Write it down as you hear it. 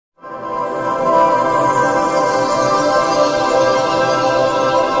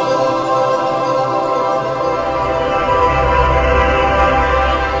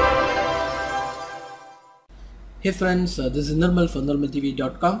Hey friends, this is Nirmal from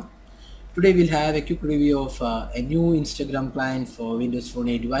normaltv.com. Today we'll have a quick review of a new Instagram client for Windows Phone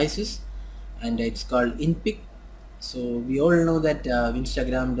 8 devices, and it's called InPic. So we all know that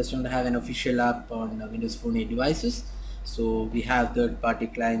Instagram does not have an official app on Windows Phone 8 devices. So we have third-party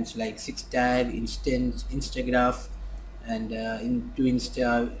clients like SixTag, Instagraph, and to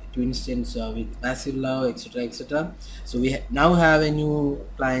instance with Massive Love, etc., etc. So we now have a new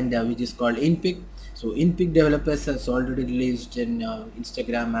client which is called InPic. So InPic developers has already released an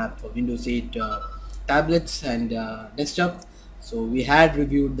Instagram app for Windows 8 tablets and desktop. So we had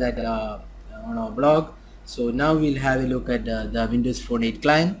reviewed that on our blog. So now we'll have a look at the Windows Phone 8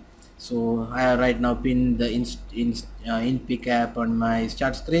 client. So I have right now pinned the InPic app on my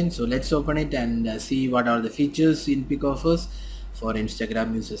start screen. So let's open it and see what are the features InPic offers for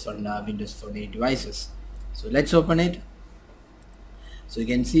Instagram users on Windows Phone 8 devices. So let's open it. So you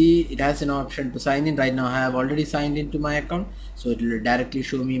can see it has an option to sign in. Right now I have already signed into my account, so it will directly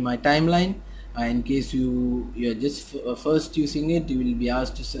show me my timeline. In case you're just first using it, you will be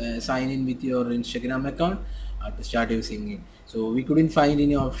asked to sign in with your Instagram account to start using it. So we couldn't find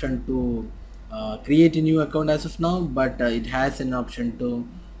any option to create a new account as of now, but it has an option to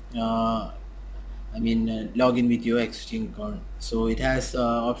log in with your existing account. So it has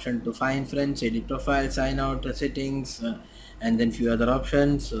option to find friends, edit profile, sign out, settings, and then few other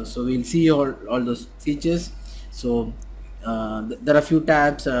options. So we'll see all those features. So there are few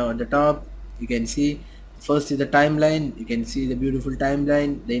tabs at the top. You can see first is the timeline. You can see the beautiful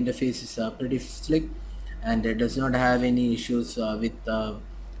timeline. The interface is pretty slick, and it does not have any issues with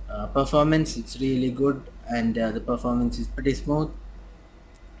performance. It's really good, and the performance is pretty smooth,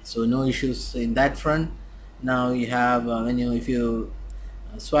 so no issues in that front. Now you have if you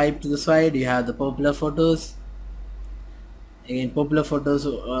swipe to the side, you have the popular photos. Again, popular photos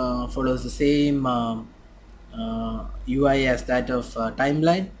follows the same UI as that of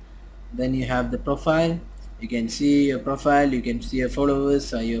timeline. Then you have the profile. You can see your profile, you can see your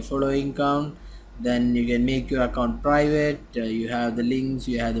followers, your following count. Then you can make your account private. You have the links,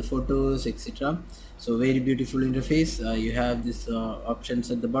 you have the photos, etc. So very beautiful interface. You have this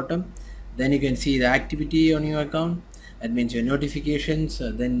options at the bottom. Then you can see the activity on your account. That means your notifications.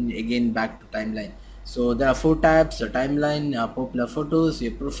 Then again back to timeline. So there are four tabs: timeline, popular photos,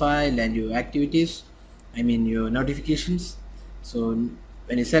 your profile, and your activities. Your notifications. So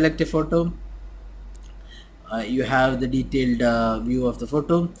when you select a photo, you have the detailed view of the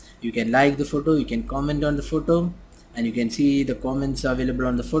photo. You can like the photo, you can comment on the photo, and you can see the comments available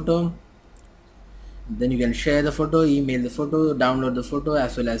on the photo. Then you can share the photo, email the photo, download the photo,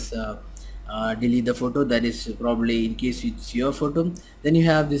 as well as delete the photo. That is probably in case it's your photo. Then you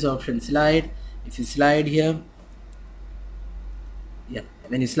have this option slide. If you slide here,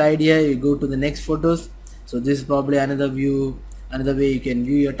 when you slide here, you go to the next photos. So this is probably another way you can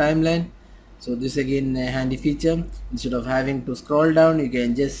view your timeline. So this again a handy feature. Instead of having to scroll down, you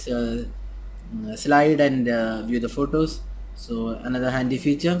can just slide and view the photos. So another handy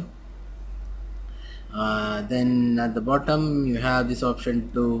feature. Then at the bottom you have this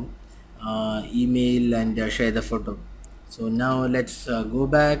option to email and share the photo. So now let's go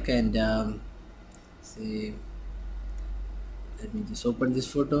back and see. Let me just open this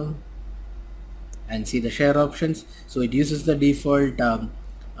photo and see the share options. So it uses the default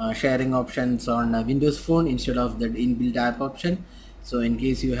sharing options on Windows Phone instead of the inbuilt app option. So in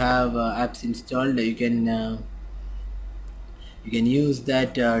case you have apps installed, you can use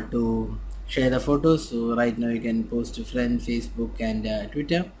that to share the photos. So right now you can post to friends, Facebook, and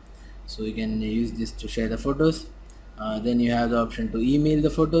Twitter. So you can use this to share the photos. Then you have the option to email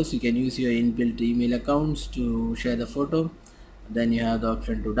the photos. You can use your inbuilt email accounts to share the photo. Then you have the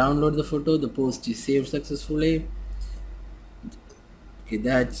option to download the photo. The post is saved successfully. Okay,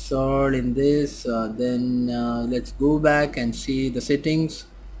 that's all in this. Then let's go back and see the settings.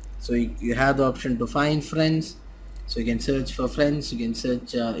 So you have the option to find friends. So you can search for friends. You can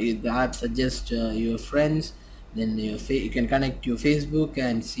search the app suggests your friends. Then you can connect to your Facebook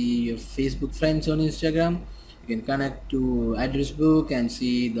and see your Facebook friends on Instagram. You can connect to address book and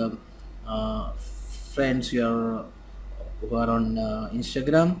see the friends who are on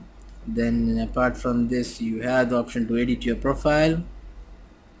Instagram. Then apart from this, you have the option to edit your profile.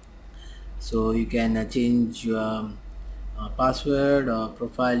 So you can change your password or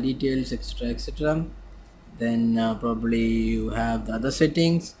profile details, etc., etc. Then probably you have the other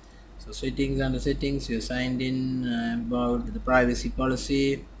settings. So settings, under settings, you're signed in about the privacy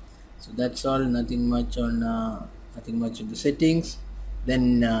policy. So that's all. Nothing much in the settings.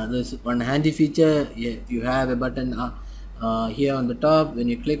 Then there's one handy feature. You have a button here on the top. When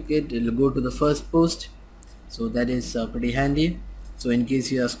you click it, it will go to the first post. so that is pretty handy. So in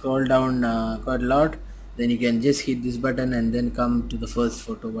case you scroll down quite a lot, then you can just hit this button and then come to the first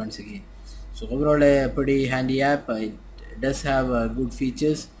photo once again. So overall a pretty handy app. It does have good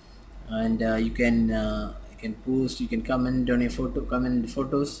features, and you can post, you can comment on your photo, comment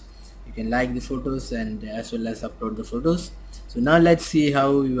photos, you can like the photos, and as well as upload the photos. So now let's see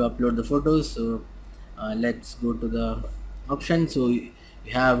how you upload the photos. So let's go to the option. So you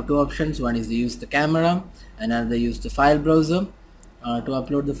have two options. One is to use the camera, another use the file browser to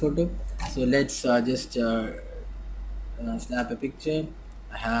upload the photo. So let's just snap a picture.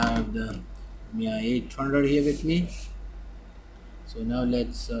 I have the Mia 800 here with me. So now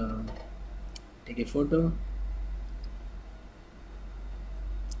let's take a photo.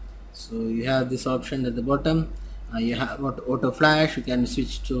 So you have this option at the bottom. You have auto flash. You can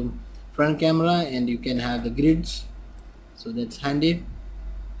switch to front camera, and you can have the grids, so that's handy.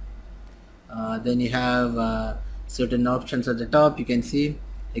 Then you have certain options at the top. You can see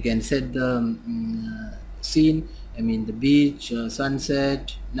you can set the scene, I mean the beach,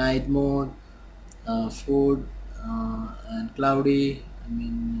 sunset, night mode, food, and cloudy, I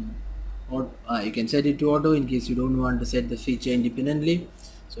mean you can set it to auto in case you don't want to set the feature independently.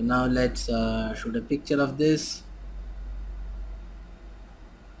 So now let's shoot a picture of this.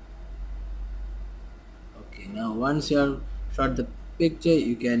 Okay, now once you have shot the picture,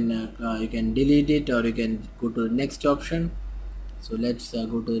 you can delete it, or you can go to the next option. So let's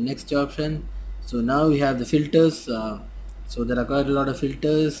go to the next option. So now we have the filters. So there are quite a lot of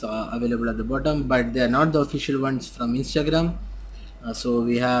filters available at the bottom, but they are not the official ones from Instagram. So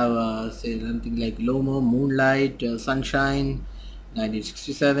we have say something like Lomo, Moonlight, Sunshine,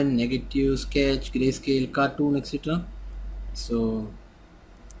 1967, Negative, Sketch, Grayscale, Cartoon, etc. So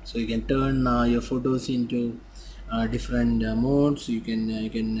you can turn your photos into different modes. You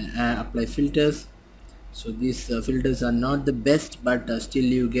can apply filters. So these filters are not the best, but still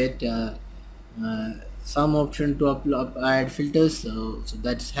you get uh, some option to add filters, so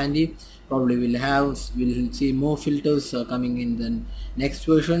that's handy. Probably we'll see more filters coming in the next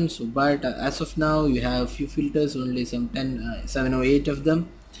version. So but as of now you have few filters, only some 7 or 8 of them,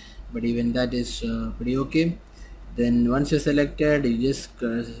 but even that is pretty okay. Then once you're selected, you just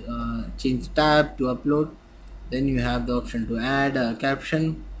change tab to upload. Then you have the option to add a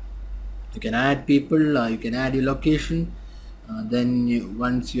caption. You can add people, you can add your location. Then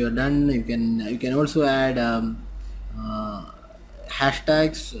once you're done, you can also add uh,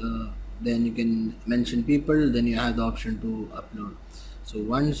 hashtags. Then you can mention people. Then you have the option to upload. So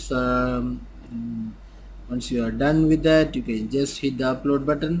once you are done with that, you can just hit the upload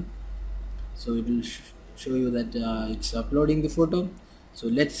button. So it will show you that it's uploading the photo. So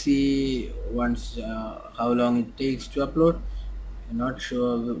let's see once how long it takes to upload. I'm not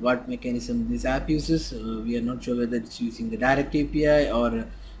sure what mechanism this app uses. We are not sure whether it's using the direct API or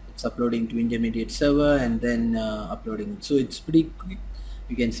it's uploading to intermediate server and then uploading it. So it's pretty quick.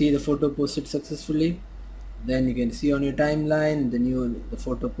 You can see the photo posted successfully. Then you can see on your timeline the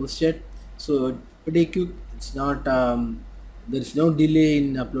photo posted. So pretty quick. It's not there's no delay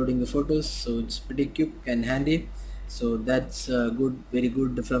in uploading the photos, so it's pretty quick and handy. So that's good, very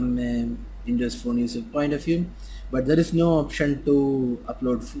good from Windows Phone user point of view. But there is no option to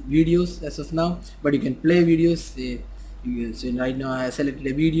upload videos as of now, but you can play videos. So right now I selected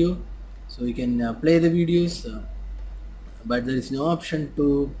a video, so you can play the videos, but there is no option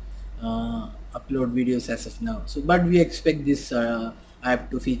to upload videos as of now. So but we expect this app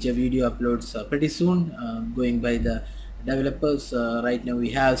to feature video uploads pretty soon, going by the developers. Right now we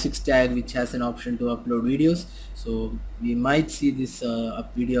have 6tag, which has an option to upload videos, so we might see this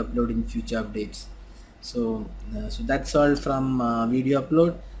video upload in future updates. So that's all from video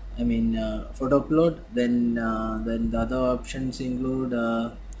upload, I mean photo upload. Then the other options include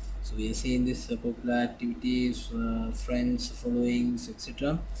so we are seeing this popular activities, friends, followings,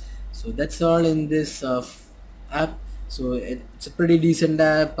 etc. So that's all in this app. So it's a pretty decent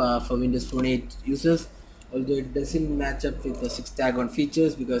app for Windows Phone 8 users, although it doesn't match up with the 6tag on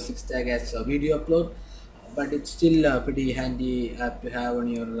features, because 6tag has a video upload, but it's still a pretty handy app to have on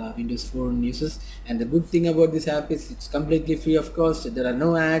your Windows Phone users. And the good thing about this app is it's completely free of cost. There are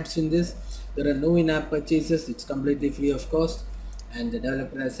no ads in this, there are no in-app purchases, it's completely free of cost, and the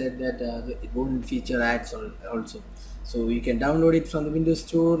developer has said that it won't feature ads also. So you can download it from the Windows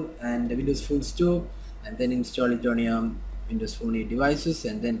Store and the Windows Phone Store, and then install it on your Windows Phone 8 devices,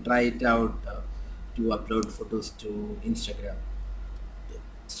 and then try it out to upload photos to Instagram.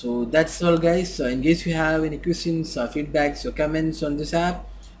 So that's all, guys. So in case you have any questions, feedbacks or comments on this app,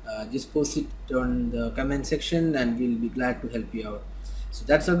 just post it on the comment section and we'll be glad to help you out. So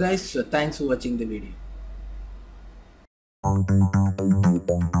that's all, guys. So thanks for watching the video.